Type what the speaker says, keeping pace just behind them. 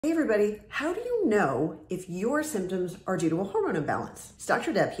Hey everybody, how do you know if your symptoms are due to a hormone imbalance? It's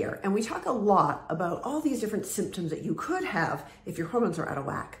Dr. Deb here, and we talk a lot about all these different symptoms that you could have if your hormones are out of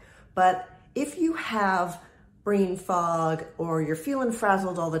whack. But if you have brain fog, or you're feeling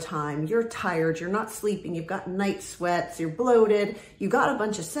frazzled all the time, you're tired, you're not sleeping, you've got night sweats, you're bloated, you've got a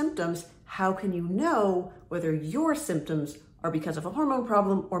bunch of symptoms, how can you know whether your symptoms are because of a hormone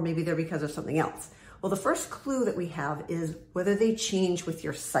problem or maybe they're because of something else? Well, the first clue that we have is whether they change with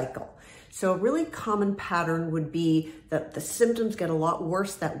your cycle. So a really common pattern would be that the symptoms get a lot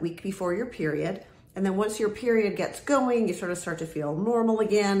worse that week before your period. And then once your period gets going, you sort of start to feel normal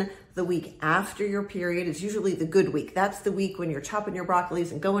again. The week after your period is usually the good week. That's the week when you're chopping your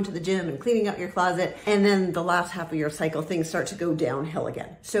broccolis and going to the gym and cleaning out your closet. And then the last half of your cycle, things start to go downhill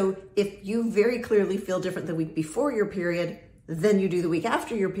again. So if you very clearly feel different the week before your period than you do the week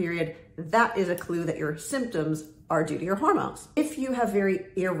after your period, that is a clue that your symptoms are due to your hormones. If you have very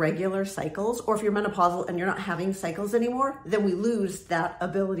irregular cycles, or if you're menopausal and you're not having cycles anymore, then we lose that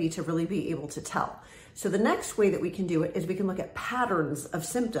ability to really be able to tell. So the next way that we can do it is we can look at patterns of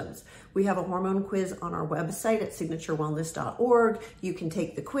symptoms. We have a hormone quiz on our website at signaturewellness.org. You can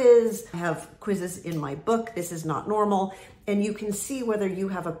take the quiz. I have quizzes in my book, This Is Not Normal, and you can see whether you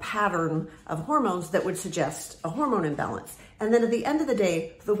have a pattern of hormones that would suggest a hormone imbalance. And then at the end of the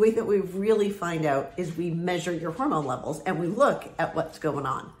day, the way that we really find out is we measure your hormone levels and we look at what's going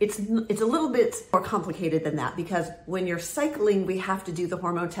on. It's a little bit more complicated than that, because when you're cycling, we have to do the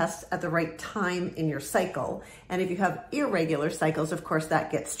hormone tests at the right time in your cycle. And if you have irregular cycles, of course,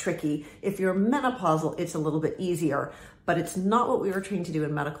 that gets tricky. If you're menopausal, it's a little bit easier, but it's not what we were trained to do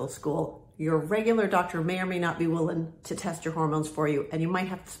in medical school. Your regular doctor may or may not be willing to test your hormones for you, and you might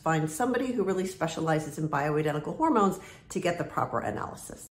have to find somebody who really specializes in bioidentical hormones to get the proper analysis.